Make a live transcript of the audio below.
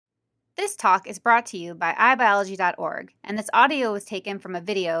This talk is brought to you by iBiology.org, and this audio was taken from a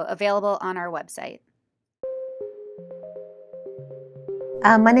video available on our website.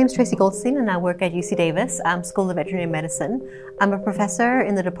 My name is Tracey Goldstein, and I work at UC Davis School of Veterinary Medicine. I'm a professor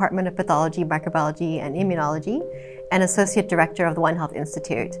in the Department of Pathology, Microbiology, and Immunology, and Associate Director of the One Health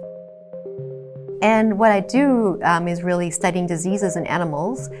Institute. And what I do is really studying diseases in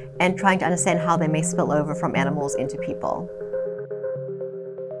animals and trying to understand how they may spill over from animals into people.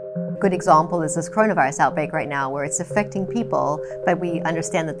 A good example is this coronavirus outbreak right now, where it's affecting people, but we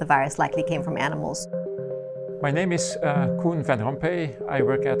understand that the virus likely came from animals. My name is Koen Van Rompay. I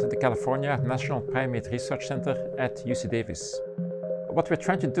work at the California National Primate Research Center at UC Davis. What we're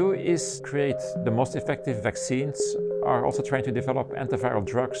trying to do is create the most effective vaccines, are also trying to develop antiviral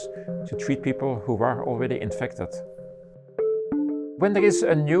drugs to treat people who are already infected. When there is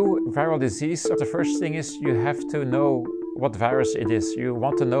a new viral disease, the first thing is you have to know what virus it is. You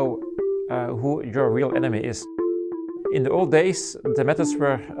want to know who your real enemy is. In the old days, the methods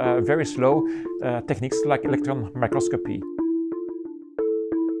were very slow, techniques like electron microscopy.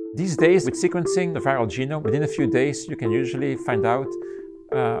 These days, with sequencing the viral genome, within a few days, you can usually find out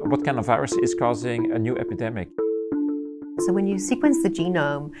what kind of virus is causing a new epidemic. So when you sequence the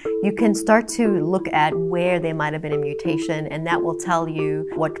genome, you can start to look at where there might have been a mutation, and that will tell you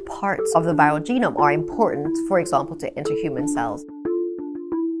what parts of the viral genome are important, for example, to enter human cells.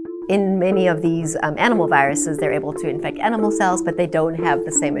 In many of these animal viruses, they're able to infect animal cells, but they don't have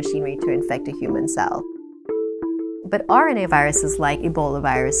the same machinery to infect a human cell. But RNA viruses like Ebola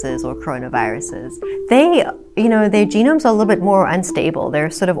viruses or coronaviruses, their genomes are a little bit more unstable.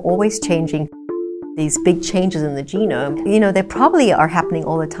 They're sort of always changing. These big changes in the genome, they probably are happening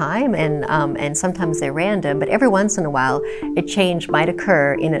all the time, and sometimes they're random, but every once in a while a change might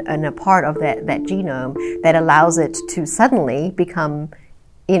occur in a part of that genome that allows it to suddenly become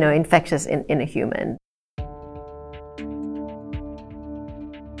infectious in a human.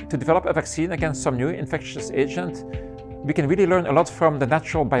 To develop a vaccine against some new infectious agent, we can really learn a lot from the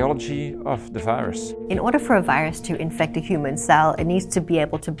natural biology of the virus. In order for a virus to infect a human cell, it needs to be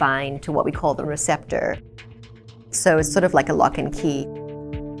able to bind to what we call the receptor. So it's sort of like a lock and key.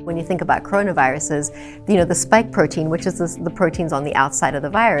 When you think about coronaviruses, the spike protein, which is the proteins on the outside of the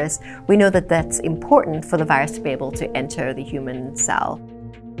virus, we know that that's important for the virus to be able to enter the human cell.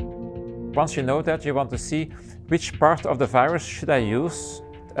 Once you know that, you want to see which part of the virus should I use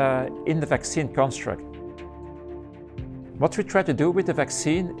in the vaccine construct. What we try to do with the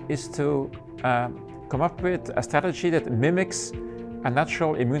vaccine is to come up with a strategy that mimics a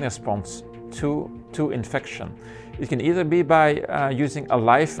natural immune response to infection. It can either be by using a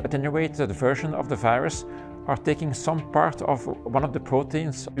live attenuated version of the virus or taking some part of one of the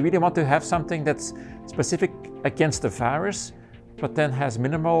proteins. We really want to have something that's specific against the virus, but then has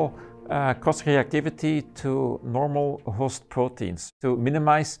minimal cross-reactivity to normal host proteins to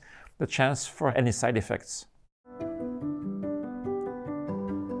minimize the chance for any side effects.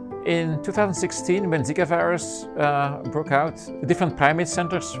 In 2016, when Zika virus broke out, different primate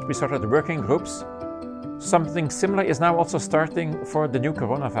centers, we started working groups. Something similar is now also starting for the new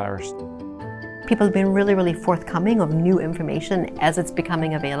coronavirus. People have been really, really forthcoming of new information as it's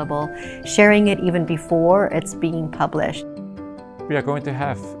becoming available, sharing it even before it's being published. We are going to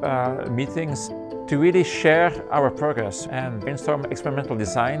have meetings to really share our progress and brainstorm experimental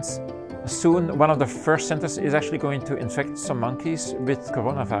designs. Soon, one of the first centers is actually going to infect some monkeys with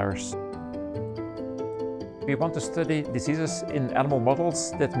coronavirus. We want to study diseases in animal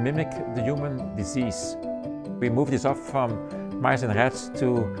models that mimic the human disease. We move this up from mice and rats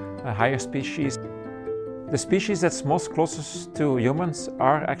to a higher species. The species that's most closest to humans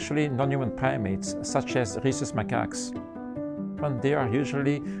are actually non-human primates, such as rhesus macaques. And they are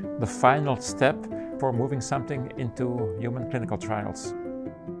usually the final step for moving something into human clinical trials.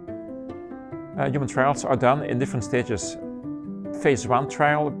 Human trials are done in different stages. Phase 1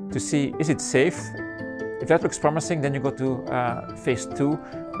 trial to see, is it safe? If that looks promising, then you go to phase 2,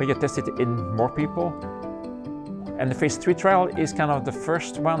 where you test it in more people. And the phase 3 trial is kind of the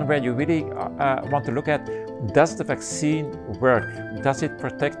first one where you really want to look at, does the vaccine work? Does it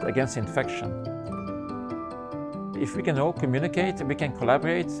protect against infection? If we can all communicate, we can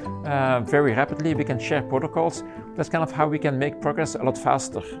collaborate very rapidly, we can share protocols. That's kind of how we can make progress a lot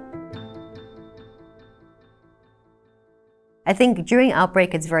faster. I think during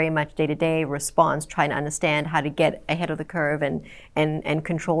outbreak, it's very much day-to-day response, trying to understand how to get ahead of the curve and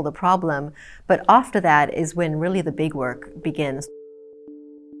control the problem. But after that is when really the big work begins.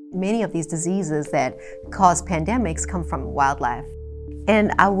 Many of these diseases that cause pandemics come from wildlife.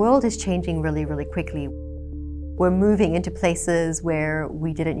 And our world is changing really, really quickly. We're moving into places where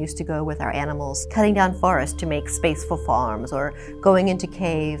we didn't used to go with our animals, cutting down forests to make space for farms, or going into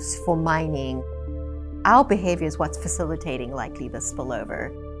caves for mining. Our behavior is what's facilitating likely this spillover.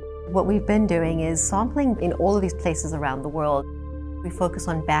 What we've been doing is sampling in all of these places around the world. We focus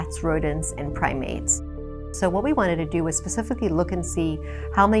on bats, rodents, and primates. So what we wanted to do was specifically look and see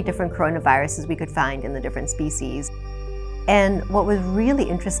how many different coronaviruses we could find in the different species. And what was really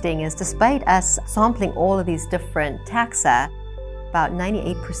interesting is despite us sampling all of these different taxa, about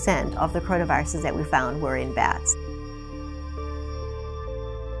 98% of the coronaviruses that we found were in bats.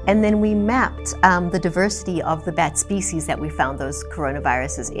 And then we mapped the diversity of the bat species that we found those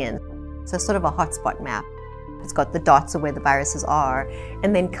coronaviruses in. So sort of a hotspot map. It's got the dots of where the viruses are,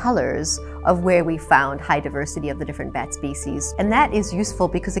 and then colors of where we found high diversity of the different bat species. And that is useful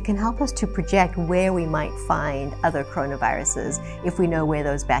because it can help us to project where we might find other coronaviruses if we know where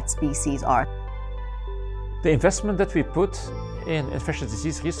those bat species are. The investment that we put in infectious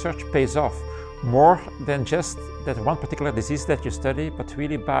disease research pays off more than just that one particular disease that you study, but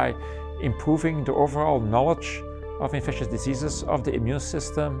really by improving the overall knowledge of infectious diseases, of the immune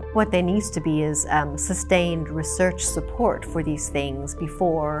system. What there needs to be is sustained research support for these things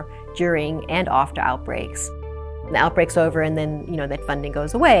before, during, and after outbreaks. The outbreak's over and then, that funding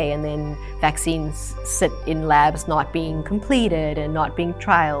goes away, and then vaccines sit in labs not being completed and not being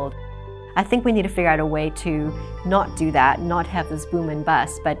trialed. I think we need to figure out a way to not do that, not have this boom and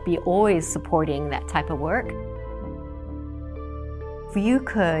bust, but be always supporting that type of work. If you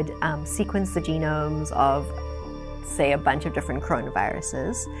could sequence the genomes of, say, a bunch of different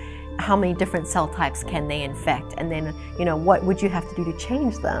coronaviruses, how many different cell types can they infect? And then, what would you have to do to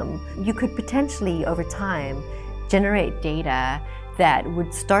change them? You could potentially, over time, generate data that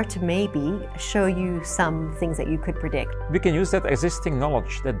would start to maybe show you some things that you could predict. We can use that existing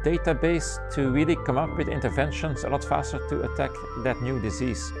knowledge, that database, to really come up with interventions a lot faster to attack that new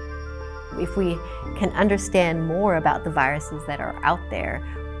disease. If we can understand more about the viruses that are out there,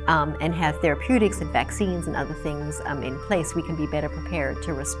 and have therapeutics and vaccines and other things in place, we can be better prepared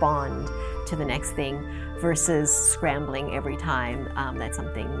to respond to the next thing versus scrambling every time that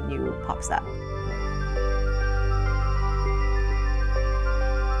something new pops up.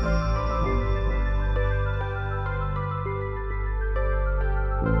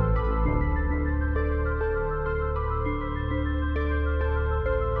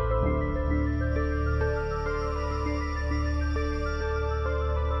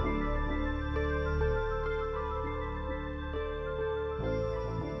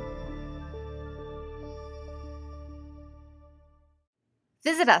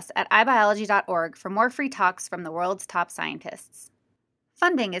 Visit us at iBiology.org for more free talks from the world's top scientists.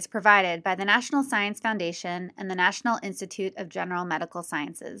 Funding is provided by the National Science Foundation and the National Institute of General Medical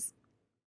Sciences.